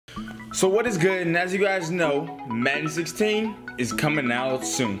So what is good, and as you guys know, Madden 16 is coming out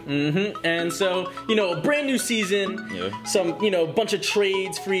soon. And so, you know, a brand new season, some, you know, bunch of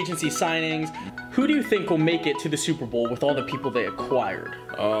trades, free agency signings. Who do you think will make it to the Super Bowl with all the people they acquired?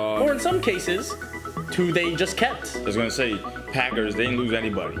 Or in some cases, who they just kept? I was gonna say, Packers, they didn't lose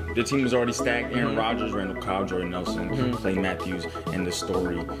anybody. Their team was already stacked. Aaron Rodgers, Randall Cobb, Jordan Nelson, Clay Matthews, and the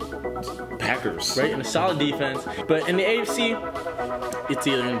story. Packers. Right, and a solid defense. But in the AFC, it's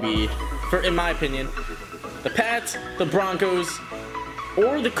either gonna be, in my opinion, the Pats, the Broncos,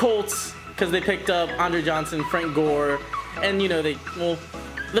 or the Colts, because they picked up Andre Johnson, Frank Gore, and you know,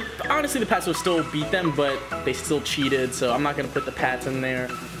 honestly the Pats will still beat them, but they still cheated, so I'm not gonna put the Pats in there.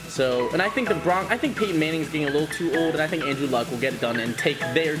 So, and I think I think Peyton Manning's getting a little too old, and I think Andrew Luck will get it done and take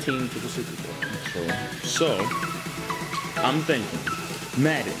their team to the Super Bowl. True. So, I'm thinking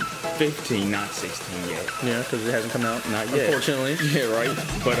Madden 15, not 16 yet. Yeah, because it hasn't come out. Not yet. Unfortunately. Yeah, right.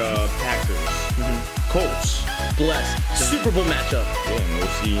 But Packers, Colts, blessed. Super Bowl matchup. Yeah, and we'll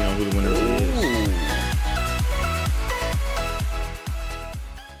see, you know, who the winner is.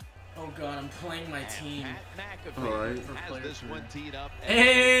 Oh God, I'm playing my team. Alright.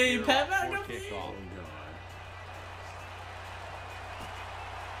 Hey, Pat McAfee. Oh,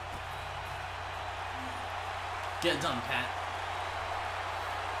 Get it done, Pat.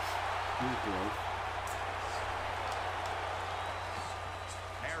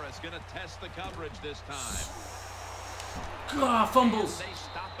 Harris gonna test the coverage this time. God, fumbles. They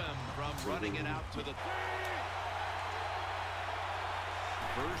stop him from running it out to the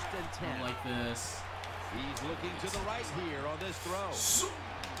 1st and 10. I like this. He's looking to the right here on this throw.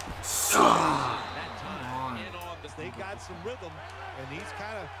 That time in on the, they got some rhythm, and these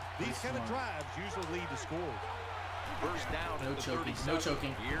kind of drives usually lead to scores. First down. No choking. No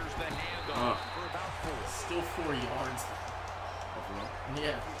choking. Here's the handoff for about 4. Still 4 yards.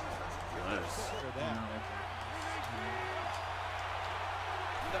 Yeah. Nice.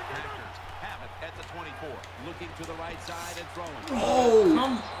 The Packers have it at the 24. Looking to the right side and throwing. Oh!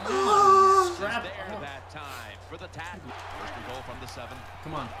 Come on! Strap there that time for the tackle. First and goal from the 7.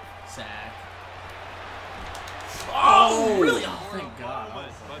 Come on. Sack. Oh, really? Oh, thank God. But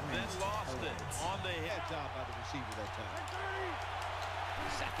then lost it on the Head job by the receiver that time.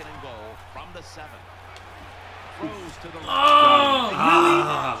 2nd and goal from the 7. Throws to the right. Oh,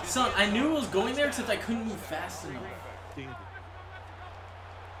 really? Son, I knew it was going there except I couldn't move fast enough. And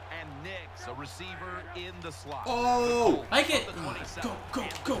Nick's a receiver in the slot. Oh! Like it!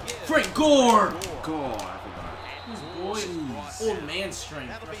 Go! Frank Gore! God, I forgot. This boy, old man strength.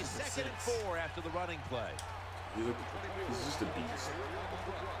 That'll be 2nd and 4 after the running play. He's just a beast.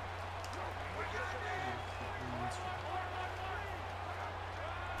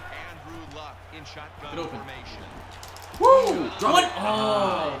 Andrew Luck in shotgun open. formation. Woo! What?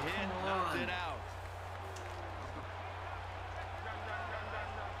 Oh, Knocked it out.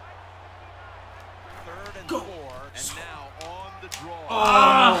 Third and 4, and now on the draw.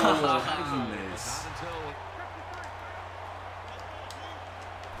 Oh, goodness. Not until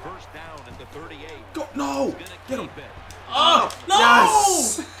first down at the 38. Go! No! Get him! Oh, no!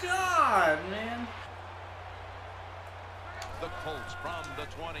 Yes! God, man. The Colts from the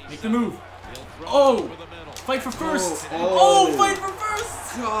 20. Make the move. Oh! Fight for first. Oh. Fight for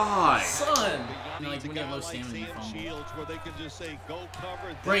first. God! Son. You know, like when you have low stamina, you fumble. Where they can just say, go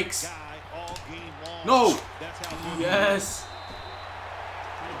cover Breaks. guy all game long. No! That's how Yes.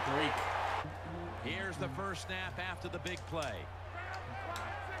 Good break. Here's the first snap after the big play.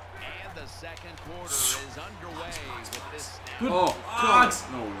 And the 2nd quarter is underway with this snap. Good. Oh, God.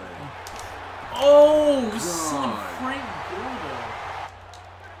 No way. Oh, son, Frank Gore.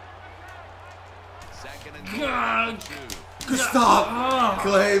 2nd and God. 2. Good stop!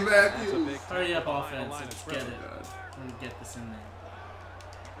 Clay Matthews. Hurry up, offense. Let's get it. Let me get this in there.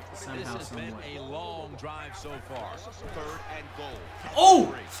 Somehow, This has some been way. a long drive so far. 3rd and goal.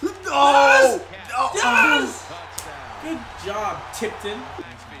 Oh! Oh! Yes! Touchdown. Good job, Tipton.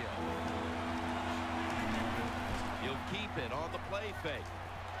 He'll keep it on the play fake.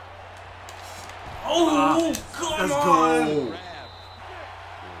 Oh, come Let's on! go! Grab.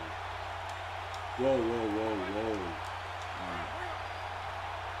 Whoa.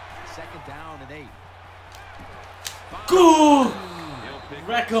 2nd down and 8. Go! He'll pick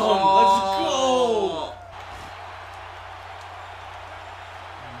Wreck up. 'em. Let's go!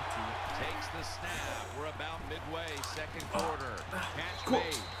 Takes the snap. We're about midway, 2nd quarter. Catch Cool.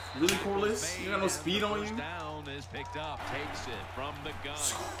 made. Really, Corliss? You got no speed on First you? down is picked up. Takes it from the gun.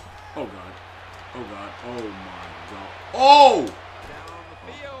 Oh, God. Oh, God. Oh, my God. Oh! Down the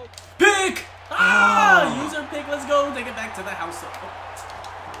field. Pick! Ah! User pick. Let's go. Take it back to the house.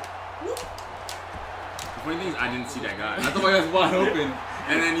 Oh. The funny thing is, I didn't see that guy. I thought my guy was wide open,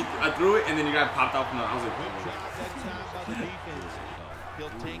 and then I threw it, and then the guy popped out from the. I was like, He'll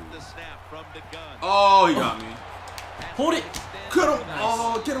take the snap from the gun. oh, he got me. Hold it. Get him.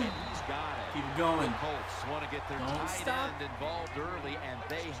 Oh, get him. Keep it going. Colts want to get their Don't tight stop. end involved early, and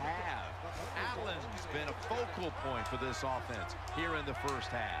they have. Allen's been a focal point for this offense here in the first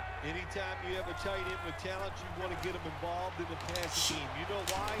half. Anytime you have a tight end with talent, you want to get them involved in the passing game. You know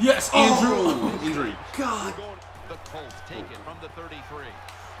why? Yes, Andrew. Injury. God. The Colts take it from the 33.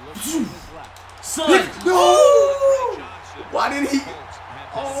 Looks to his left. Son. No. Johnson. Why did he? Colts have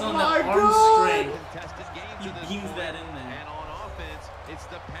Oh Son, my that arm God. strength. contested game He to this beams point. that in there. And on offense, it's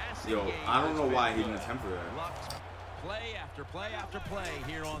the passing Yo, game. I don't know that's why been he didn't good. attempt for that. Luck's play after play after play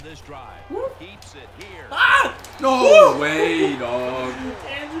here on this drive. Keeps it here. Ah! No way, dog.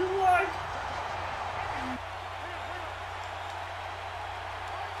 Andrew Luck.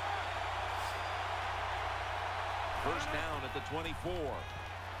 First down at the 24.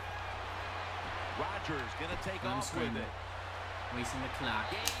 Rodgers gonna take off with it. Wasting the clock.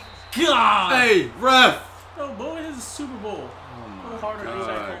 Gains. God. Hey, ref. No, boy, this is a Super Bowl. Oh No my harder than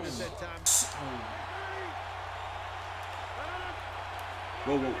that. gosh. That time.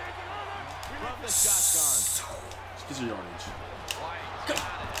 Whoa, whoa. From the shotgun. Get your yardage. White got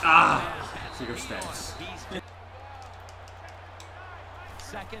it. Ah. Pass Figure it stats. on. He's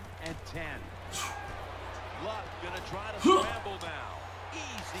second and 10. Luck gonna try to scramble now.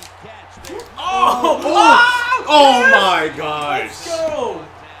 Easy catch there. Oh my gosh. Let's go.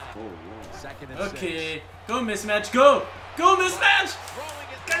 Second and Okay. 6. Go mismatch. Go. Go mismatch. Throwing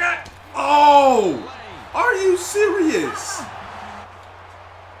it down. Oh. Play. Are you serious?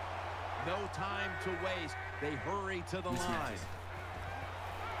 No time to waste. They hurry to the line.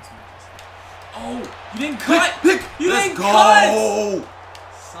 Oh, you didn't cut. Pick. You Let's didn't go. cut.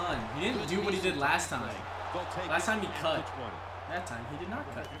 Son, he didn't do what he did last time. They'll take Last it time he at cut. the 20. That time he did not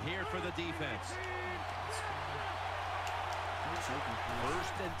cut. Here for the defense.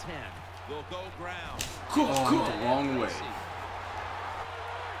 First and 10. They'll go ground. Cool. The wrong way.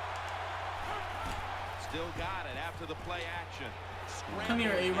 Still got it after the play action. Come here,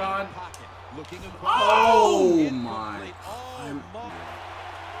 Scrambling in A-Rod. the pocket. Looking across. Oh Incomplete. my. Almost.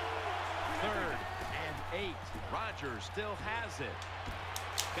 Third and 8. Rodgers still has it.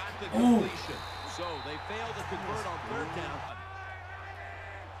 Got the completion. So they failed to convert on third down.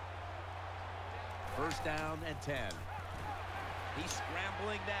 First down and 10. He's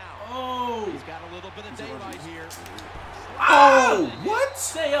scrambling now. Oh. He's got a little bit of daylight here. Oh, what?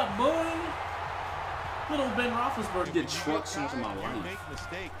 Stay up, boy. Little Ben Roethlisberger. I did trucks into my You life. make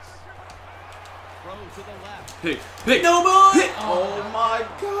mistakes. Throw to the left. Pick. No, boy. Pick. Oh my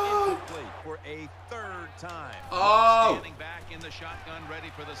God. Incomplete for a third time. Oh. Standing back in the shotgun,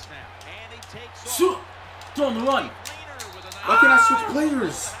 ready for the snap. And he takes Shoot. off. Throw on the run. Why can't I switch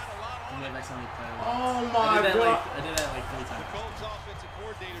players? Next time we play. Oh I my did that God. I did that like 3 The times. Colts offensive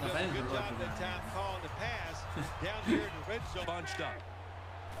coordinator No, does a Ben's good been job working that on time calling the pass down here in the red zone. Bunched up.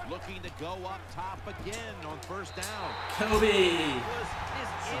 Looking to go up top again on first down. Kobe. Is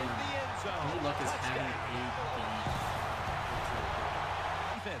in the end zone. Andrew Luck is having a game.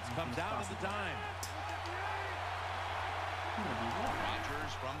 Defense comes out at the dime.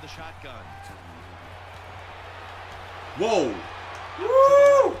 Rodgers from the shotgun. Whoa.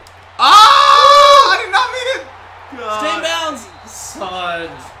 Woo. Ah! I did not mean it. Stay in God. bounds. Son.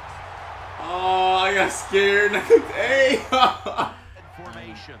 Oh, I got scared. Hey.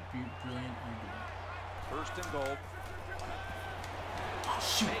 Formation. Brilliant. First and goal.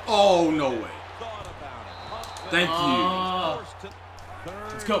 Shoot. Oh, no way. Thought about it. Thank you. Forced to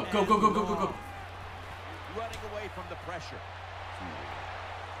third Let's go. Go. and long. Running away from the pressure.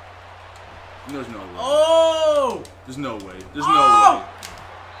 There's no way. Oh. There's no way. There's no way.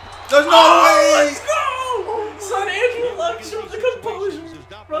 There's no way. Let's go. Son, Andrew Luck showed the composure.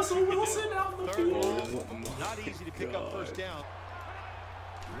 Russell Wilson out in the field. Not easy to pick up first down.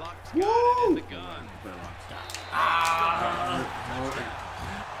 Luck's got it in the gun. Ah.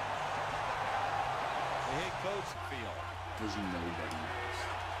 The head coach feel. There's nobody else.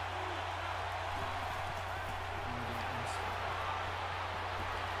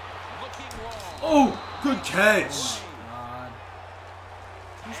 Looking long. Oh, good catch. God.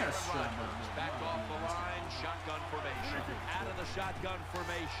 He's got a strap Rodgers back off the line. Shotgun formation. Out of the shotgun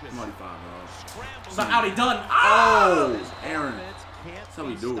formation. 25, bro. Scramble. It's not how he done. Ah. Oh, Aaron. That's how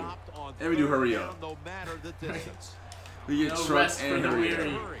we do it. And we do hurry up. No matter the distance. We get No trucked rest for and the hurry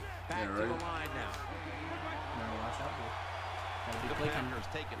weary. up. Hurry. Back Yeah, to right. the line now. No, watch out, boy. Got a The big play coming. Packers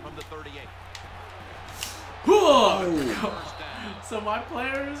take it from the 38. Whoa. First down. So my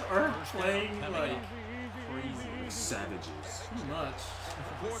players are playing like crazy. Savages. Too much.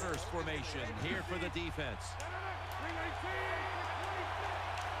 Quarters formation here for the defense.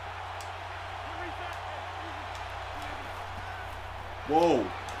 Whoa.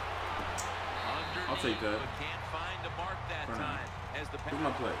 I'll take that. Can't find a mark that time as the Where's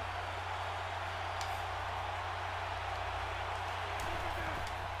my play?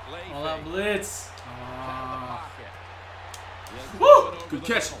 All that blitz. Woo! Good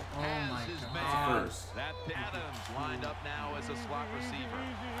catch. Oh my god. First. That Adams lined up now as a slot receiver.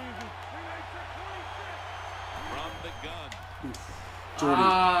 From the gun. Jordan.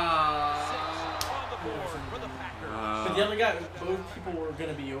 On the board for the Packers. But the other guy, both people were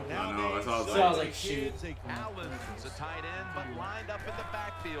gonna be open. I know, that's all I was So I was like, shoot. Allen's a tight end, but lined up in the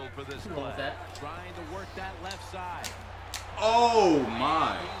backfield for this Roll with play. that. Trying to work that left side. Oh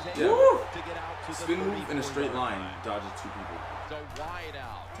my. He's Yeah. able to get out to the Spin move in a 34 straight yard line. line. Dodges 2 people. So wide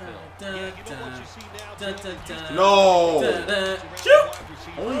out. No.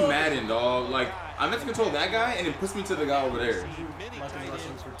 Only Madden, dog. Like, I meant to control that guy, and it puts me to the guy over there. The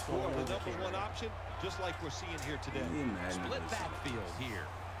 #1 option, just like we're seeing here today. Split backfield here.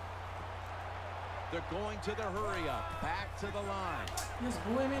 They're going to the hurry up. Back to the line. Yes,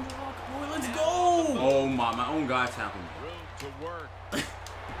 boy, man, boy, let's go. Oh my own guy tackled me. Room to work.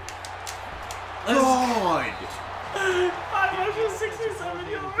 God. 567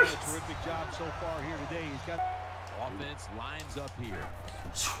 yards. Terrific job so far here today. He's got Offense lines up here.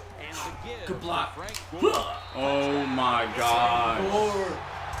 And the give. Good block. Frank Gore. Oh my God.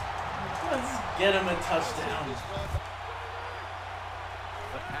 Let's get him a touchdown.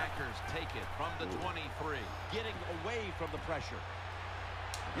 The Packers take it from the 23, getting away from the pressure.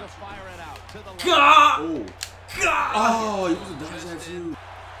 He'll fire it out to the left. Oh. Oh, he was a dodge that too.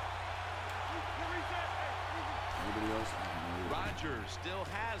 Anybody else? Rodgers still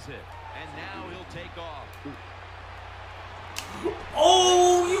has it, and now he'll take off.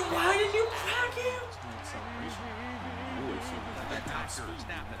 Oh, why did you crack him?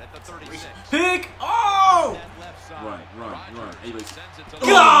 Snap it at the 36. Pick! Oh! That left side. Run. Rodgers sends it to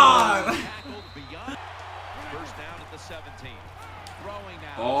God! Tackled beyond. First down at the 17. Throwing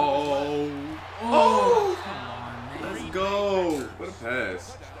now. Oh. Let's go. What a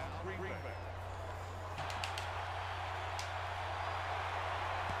pass.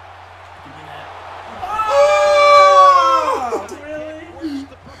 Oh! Really?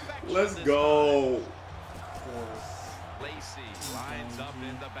 Let's go. Lacey lines up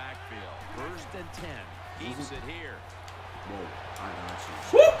in the backfield. First and 10. Keeps it here. Whoa, I got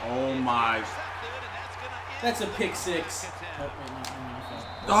you. Oh my. That's a pick six.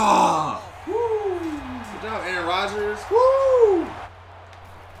 Ah! Woo! Good job, Aaron Rodgers. Woo!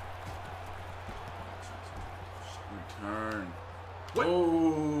 Return. What?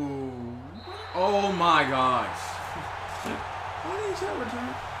 Oh my gosh. Why didn't you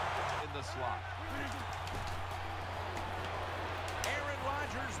return? In the slot. Aaron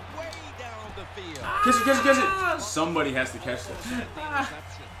Rodgers way down the field. Catch it. Somebody has to catch that.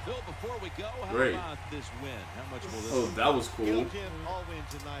 Bill, before we go, how Great. about this win? How much will this Oh, that was cool. all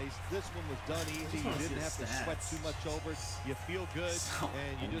wins are nice. This one was done easy. You didn't have to sweat too much over it. You feel good,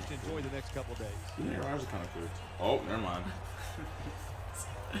 and you just enjoy the next couple days. Yeah, Aaron Rodgers kind of good. Oh, never mind.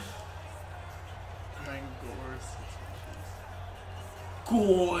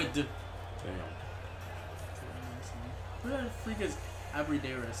 Good. Damn. Who the freak is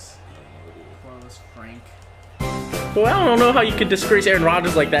Everydayris? Carlos Frank. Well, I don't know how you could disgrace Aaron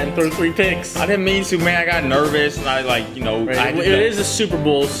Rodgers like that and throw 3 picks. I didn't mean to, man. I got nervous. And I Right. It is a Super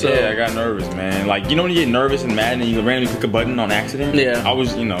Bowl, so yeah, I got nervous, man. Like, you know when you get nervous and mad and you randomly click a button on accident? Yeah. I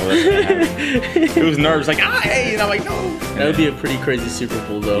was, it was nervous, like, hey, and I'm like, no. That would be a pretty crazy Super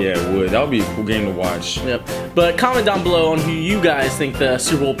Bowl, though. Yeah, it would. That would be a cool game to watch. Yep. But comment down below on who you guys think the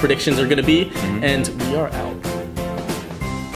Super Bowl predictions are going to be, and we are out.